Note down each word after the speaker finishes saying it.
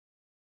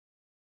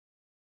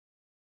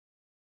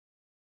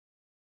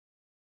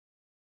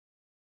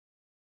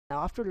Now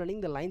after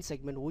learning the line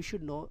segment, we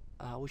should know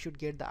we should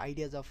get the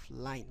ideas of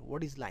line.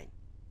 What is line?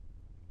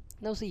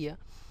 Now see here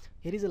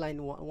is a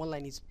line. One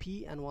line is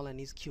P and one line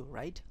is Q,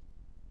 right?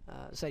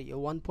 Sorry,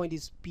 one point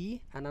is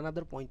P and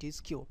another point is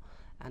Q,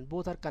 and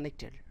both are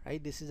connected,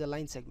 right? This is a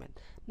line segment.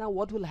 Now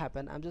what will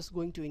happen, I'm just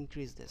going to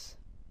increase this,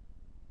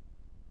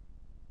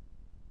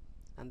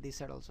 and this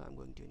side also I'm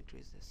going to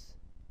increase this.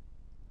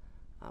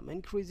 I'm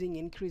increasing,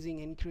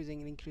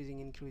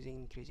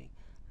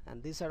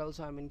 and this side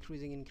also I'm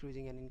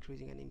increasing.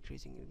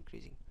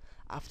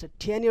 After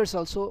 10 years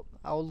also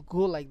I'll go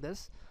like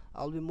this.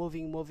 I'll be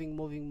moving.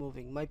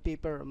 My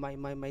paper, my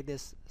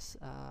this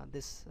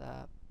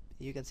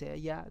you can say,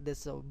 yeah,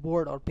 this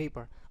board or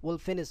paper will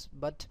finish,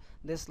 but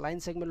this line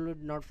segment will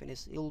not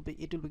finish. It will be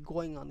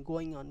going on,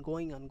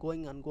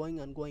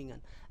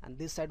 and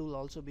this side will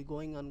also be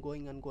going on.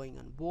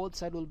 Both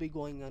side will be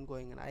going on.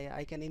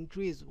 I can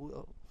increase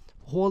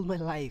whole my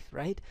life,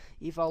 right?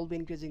 If I'll be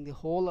increasing the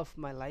whole of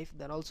my life,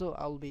 then also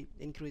I'll be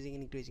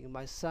increasing.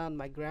 My son,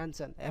 my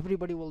grandson,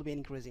 everybody will be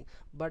increasing,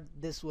 but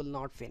this will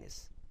not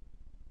finish,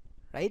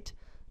 right?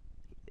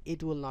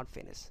 It will not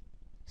finish.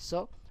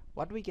 So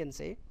what we can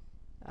say,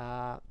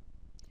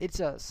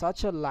 it's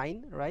such a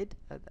line, right?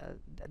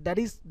 That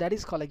is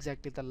called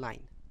exactly the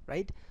line,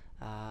 right?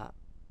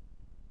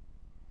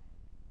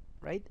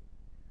 Right.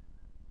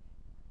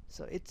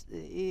 So it's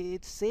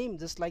same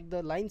just like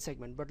the line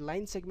segment, but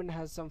line segment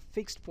has some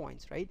fixed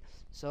points, right?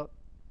 So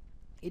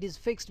it is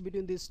fixed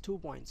between these 2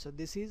 points. So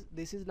this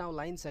is now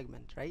line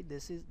segment, right?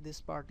 This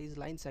part is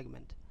line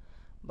segment.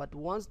 But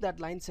once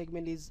that line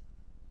segment is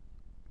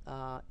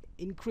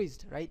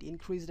increased, right?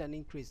 Increased,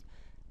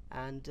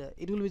 and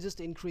it will be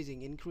just increasing.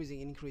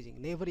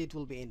 Never it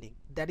will be ending.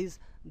 That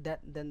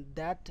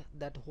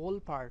whole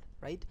part,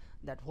 right?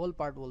 That whole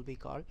part will be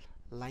called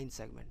line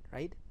segment,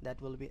 right? That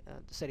will be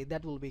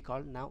that will be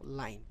called now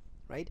line,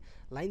 right?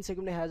 Line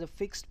segment has a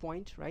fixed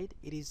point, right?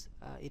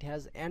 It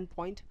has end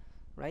point,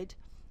 right?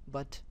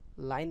 But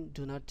line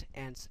do not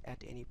ends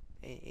at any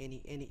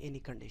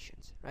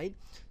conditions, right?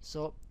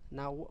 So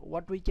now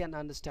what we can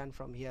understand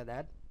from here,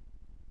 that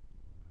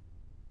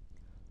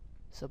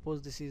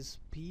suppose this is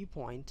P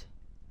point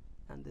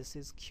and this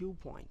is Q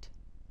point.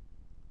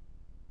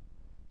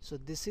 So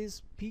this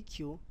is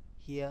PQ.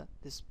 Here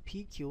this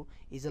PQ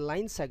is a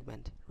line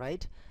segment,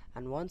 right?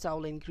 And once I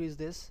will increase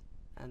this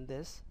and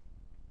this,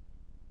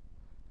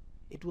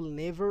 it will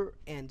never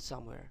end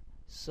somewhere.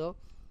 So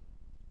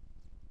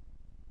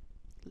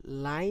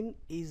line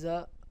is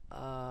a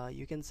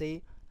you can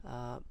say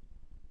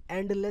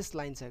endless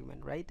line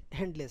segment, right?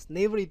 Endless,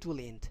 never it will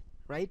end,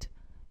 right?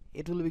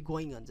 It will be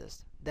going on,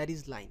 just that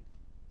is line.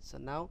 So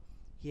now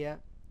here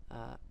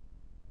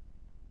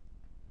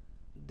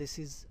this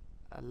is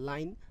a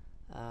line.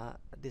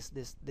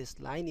 This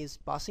line is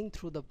passing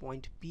through the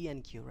point P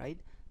and Q, right?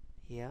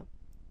 Here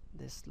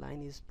this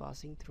line is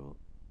passing through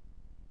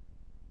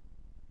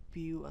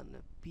P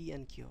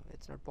and Q.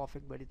 It's not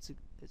perfect, but it's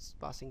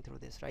passing through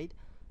this, right?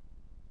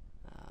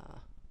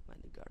 My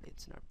god,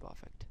 it's not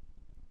perfect.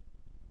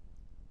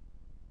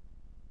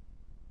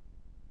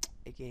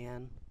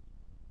 Again,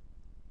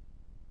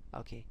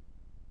 okay,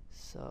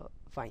 so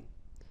fine.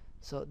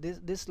 So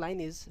this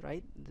line is,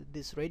 right,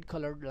 this red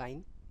colored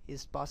line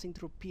is passing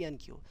through P and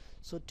Q.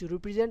 So to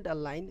represent a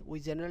line, we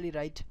generally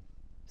write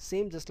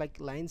same just like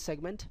line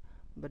segment,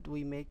 but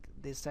we make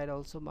this side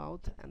also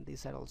mouth and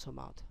this side also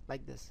mouth,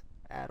 like this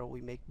arrow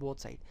we make both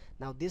side.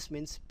 Now this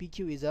means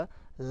PQ is a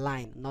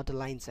line, not a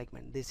line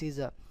segment. This is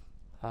a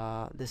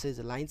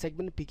line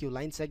segment. PQ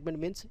line segment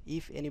means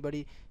if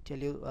anybody tell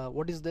you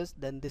what is this,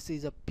 then this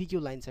is a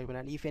PQ line segment.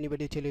 And if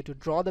anybody tell you to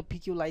draw the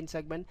PQ line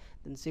segment,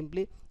 then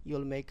simply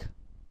you'll make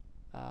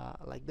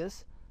like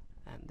this,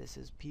 and this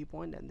is P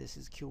point and this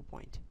is Q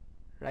point,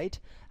 right?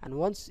 And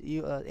once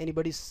you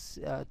anybody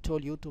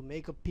told you to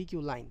make a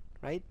PQ line,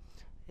 right?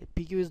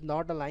 PQ is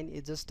not a line,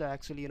 it's just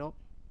actually, you know,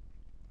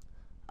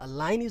 a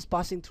line is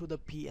passing through the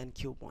P and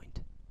Q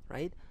point,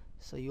 right?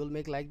 So you will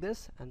make like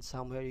this, and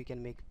somewhere you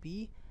can make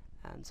P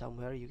and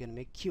somewhere you can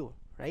make Q,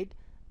 right?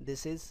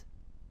 This is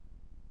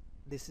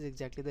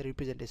exactly the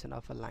representation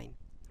of a line,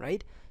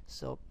 right?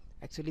 So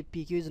actually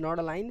PQ is not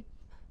a line.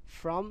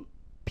 From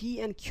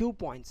P and Q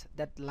points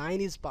that line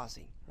is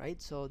passing,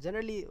 right? So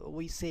generally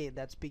we say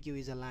that PQ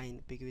is a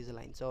line,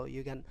 so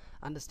you can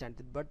understand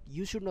it, but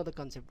you should know the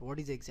concept, what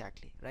is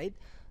exactly, right?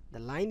 The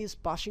line is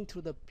passing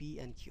through the P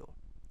and Q,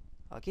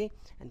 okay?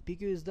 And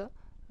PQ is the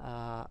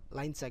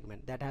line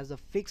segment that has a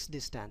fixed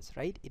distance,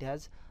 right? It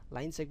has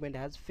line segment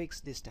has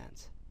fixed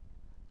distance,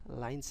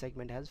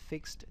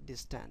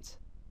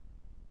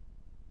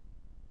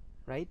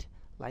 right?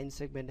 Line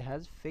segment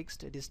has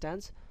fixed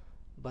distance,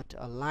 but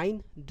a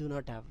line do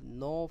not have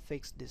no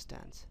fixed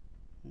distance,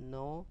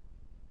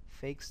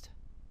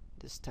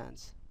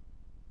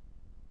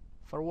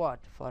 for what?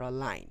 For a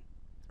line,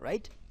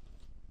 right?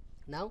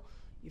 Now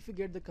if you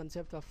get the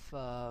concept of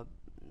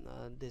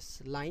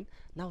this line,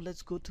 now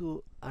let's go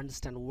to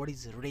understand what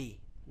is ray.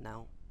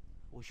 Now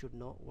we should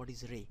know what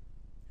is ray,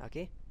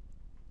 okay?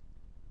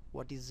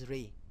 What is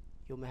ray?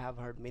 You may have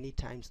heard many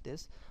times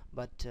this,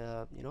 but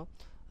you know,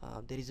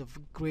 there is a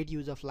great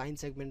use of line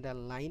segment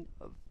and line,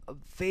 a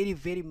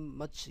very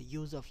much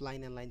use of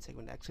line and line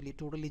segment. Actually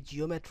totally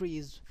geometry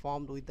is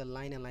formed with the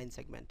line and line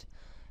segment.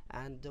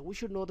 And we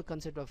should know the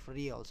concept of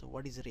ray also.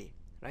 What is ray,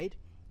 right?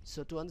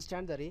 So to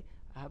understand the ray,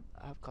 I have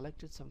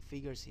collected some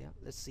figures here.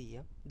 Let's see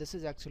here. This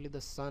is actually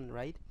the sun,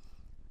 right?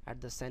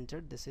 At the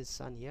center, this is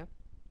sun here.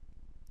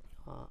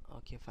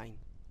 Okay, fine.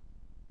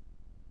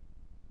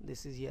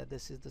 This is here,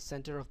 this is the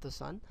center of the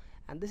sun,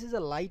 and this is a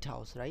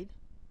lighthouse, right?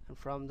 And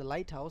from the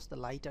lighthouse the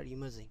light are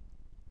emerging,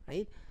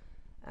 right?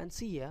 And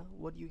see here,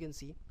 what you can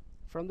see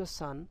from the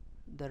sun,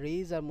 the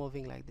rays are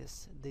moving like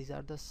this. These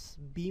are the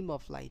beam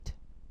of light,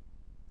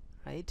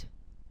 right?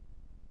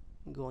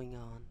 Going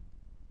on,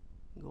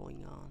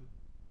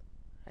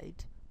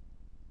 right?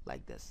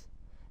 Like this.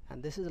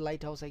 And this is a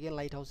lighthouse. Again,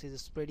 lighthouse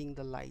is spreading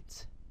the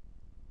lights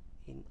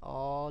in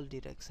all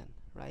direction,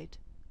 right?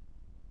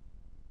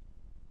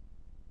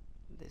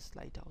 This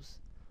lighthouse,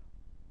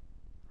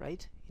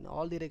 right? In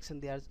all direction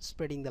they are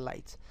spreading the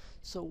lights.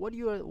 So what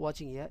you are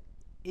watching here,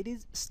 it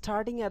is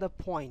starting at a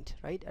point,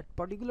 right? At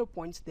particular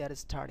points they are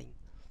starting.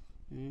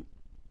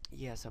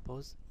 Yeah,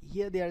 suppose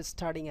here they are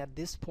starting at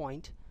this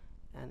point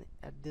and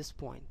at this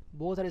point,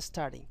 both are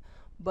starting,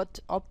 but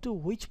up to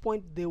which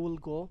point they will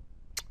go,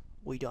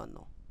 we don't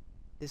know.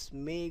 This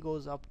may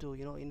goes up to,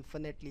 you know,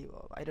 infinitely.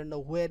 I don't know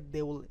where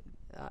they will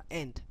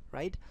end,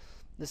 right?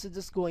 This is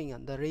just going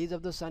on. The rays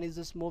of the sun is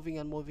just moving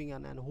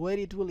on, and where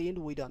it will end,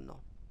 we don't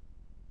know,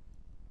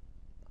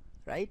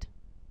 right?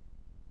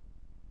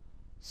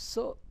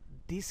 So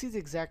this is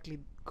exactly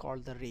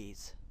called the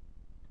rays.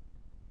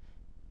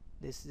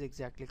 This is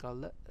exactly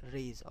called the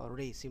rays, or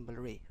ray, symbol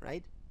ray,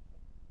 right?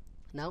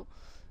 Now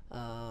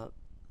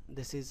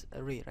this is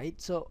a ray,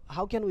 right? So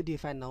how can we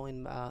define now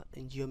in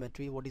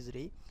geometry what is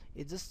ray?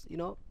 It's just, you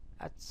know,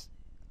 it's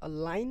a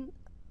line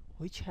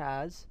which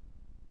has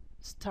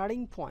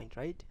starting point,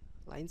 right?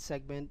 Line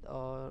segment,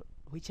 or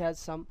which has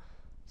some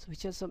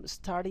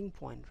starting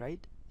point,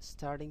 right?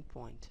 Starting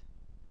point,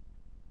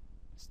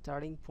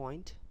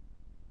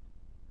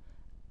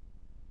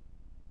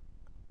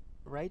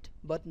 right?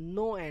 But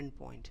no end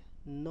point,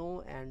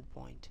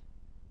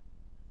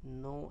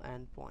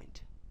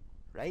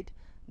 right?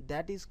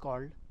 That is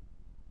called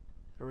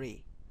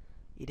ray.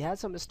 It has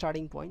some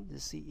starting point. You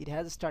see, it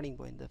has a starting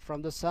point.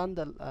 From the sun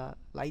the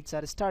lights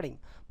are starting,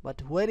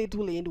 but where it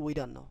will end, we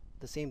don't know.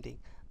 The same thing,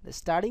 the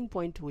starting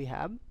point we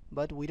have,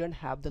 but we don't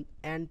have the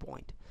end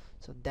point.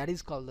 So that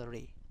is called the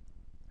ray,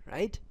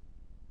 right?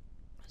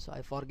 So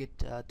I forget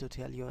to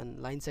tell you,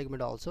 and line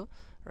segment also,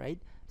 right?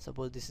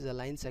 Suppose this is a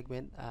line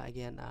segment.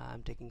 Again,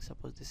 I'm taking,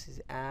 suppose this is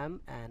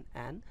M and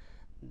N,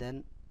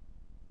 then,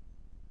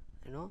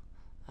 you know,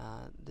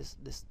 this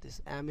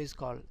M is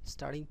called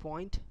starting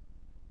point,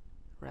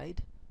 right?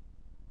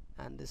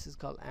 And this is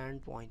called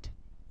end point.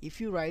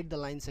 If you write the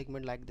line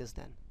segment like this,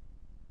 then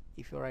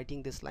if you're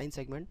writing this line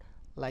segment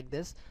like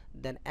this,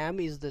 then M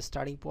is the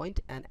starting point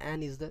and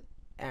N is the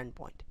end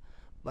point.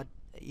 But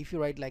if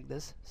you write like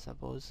this,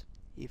 suppose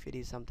if it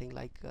is something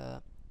like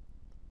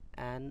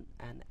N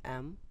and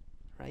M,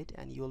 right,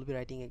 and you will be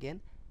writing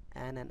again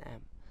N and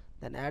M,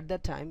 then at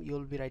that time you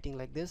will be writing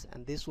like this,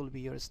 and this will be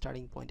your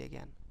starting point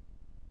again,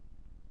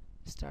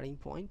 starting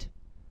point,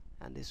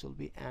 and this will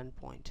be end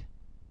point,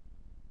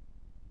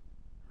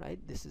 right?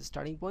 This is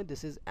starting point,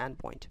 this is end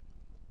point.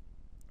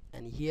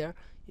 And here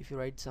if you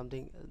write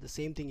something, the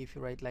same thing, if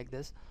you write like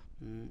this,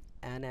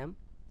 NM,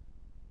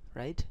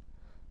 right,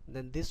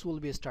 then this will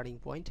be a starting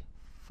point.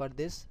 For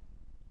this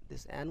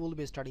N will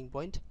be a starting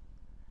point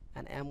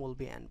and M will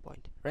be end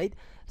point, right?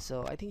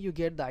 So I think you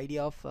get the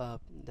idea of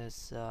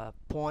this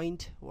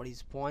point. What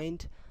is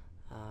point?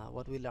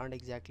 What we learned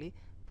exactly,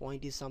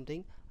 point is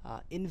something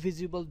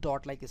invisible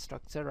dot like a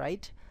structure,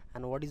 right?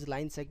 And what is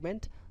line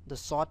segment? The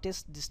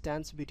shortest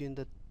distance between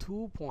the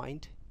 2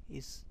 points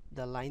is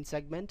the line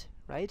segment,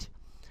 right?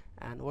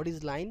 And what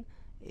is line?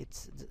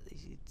 It's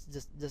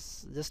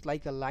just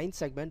like a line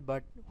segment,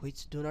 but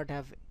which do not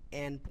have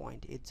end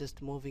point. It's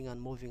just moving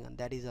on.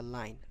 That is a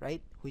line,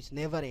 right? Which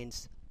never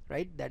ends,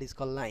 right? That is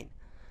called line.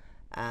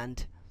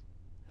 And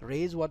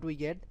rays, what we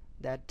get,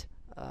 that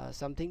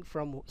something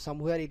from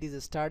somewhere it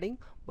is starting,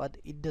 but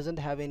it doesn't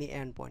have any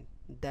end point.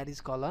 That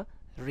is called a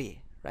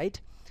ray, right?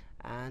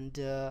 And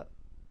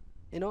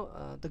you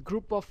know, the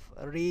group of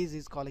rays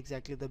is called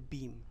exactly the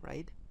beam,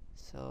 right?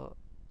 So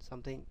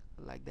something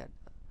like that,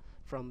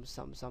 from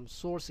some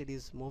source it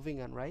is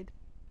moving on, right?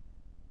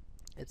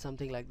 It's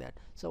something like that.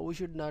 So we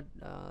should not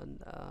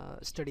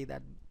study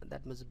that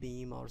much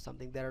beam or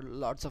something. There are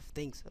lots of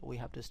things we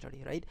have to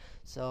study, right?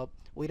 So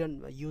we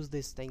don't use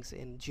these things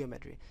in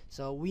geometry.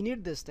 So we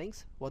need these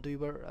things what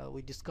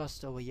we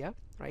discussed over here,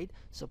 right?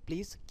 So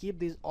please keep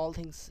these all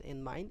things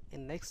in mind.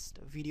 In next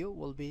video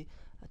we'll be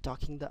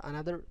talking the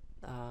another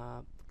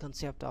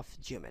concept of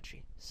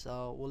geometry.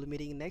 So we'll be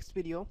meeting in next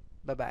video.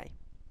 Bye bye.